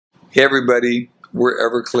Hey everybody, we're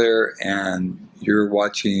Everclear and you're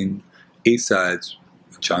watching A-Sides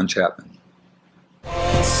with Jon Chattman. Hey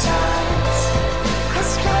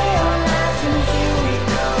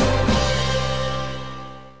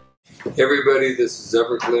everybody, this is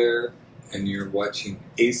Everclear and you're watching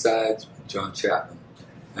A-Sides with Jon Chattman.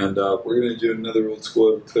 And we're going to do another old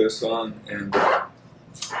school Everclear song, and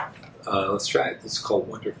let's try it. This is called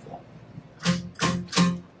Wonderful.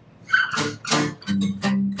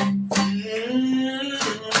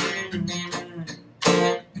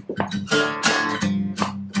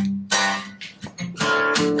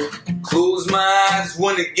 Close my eyes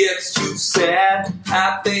when it gets too sad.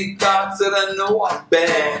 I think thoughts that I know are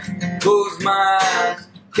bad. Close my eyes,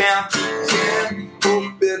 count to 10.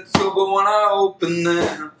 Hope it's over when I open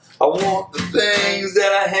them. I want the things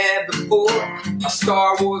that I had before. A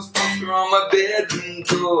Star Wars poster on my bedroom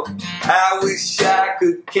door. I wish I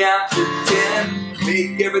could count to 10.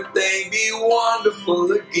 Make everything be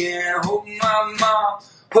wonderful again. Hold my mom,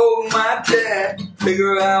 hold my dad.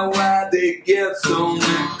 Figure out why they get so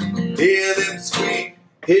mad. Hear them scream,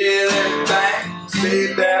 hear them bang.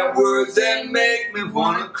 Say bad words that make me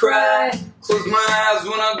wanna cry. Close my eyes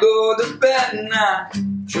when I go to bed at night.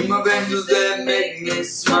 Dream of angels that make me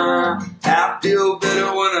smile. I feel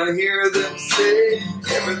better when I hear them say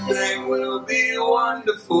everything will be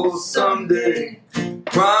wonderful someday.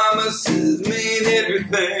 Promises mean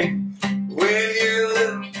everything when you're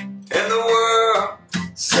little and the world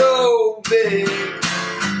so big.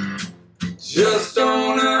 Just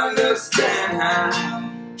don't understand how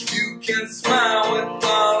you can smile with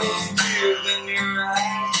all those tears in your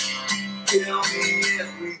eyes. Tell me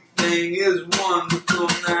everything is wonderful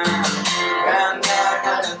now. Na na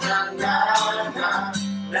na na na na na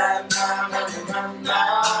na na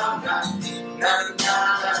na.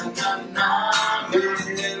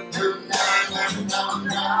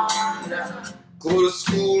 Go to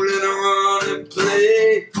school and run and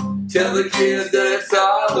play. Tell the kids that it's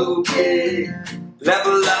all okay.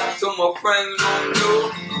 Level out so my friends don't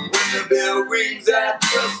know. When the bell rings, I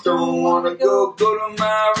just don't wanna go. Go to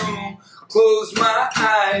my room, close my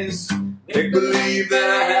eyes, make believe that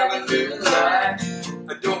I have a new life.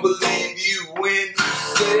 I don't believe you when you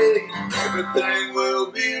say everything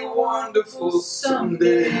will be wonderful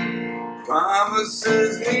someday.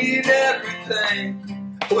 Promises mean everything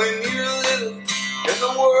when you're little and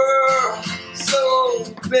the world so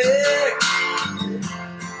big.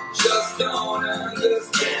 Just don't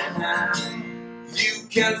understand how you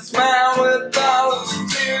can smile with all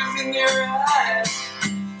those tears in your eyes.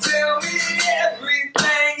 Tell me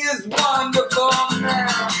everything is wonderful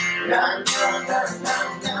now. Na, na, na, na,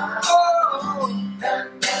 na. Oh, na,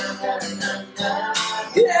 na, na, na, na.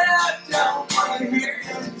 Yeah, I don't want to hear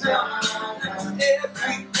you tell me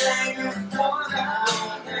everything is wonderful now.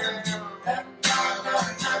 Na, na, na,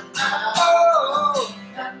 na, na. Oh,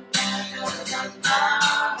 na, na, na, na, na.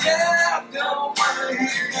 Yeah, I don't want to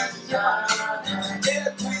hear you tell me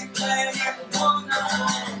everything is wonderful.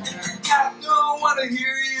 I don't want to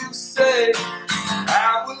hear you say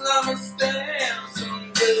I will understand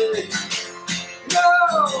someday. No,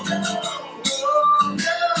 no, no, no,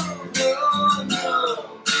 no, no.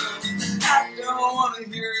 I don't want to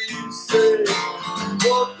hear you say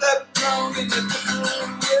both that wrong in a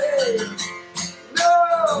different way. No,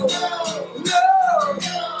 no, no,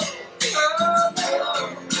 no, no,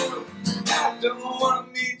 no. I don't want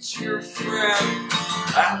to meet your friend.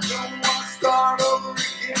 I don't want to start over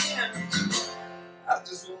again. I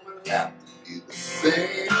just want to have to be the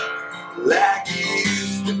same like it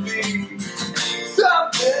used to be. Some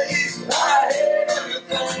days I hate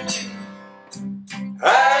everything. I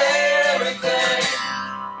hate everything.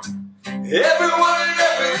 Everyone and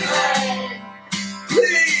everything.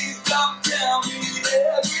 Please don't tell me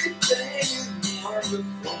everything is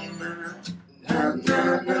wonderful now. Na na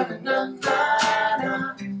na na na na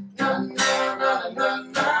na na na na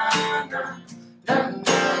na.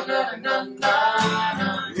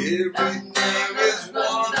 Everything is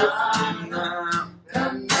wonderful now.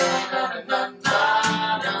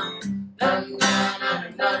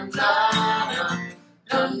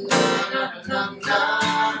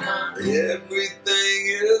 Everything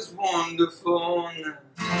is wonderful now.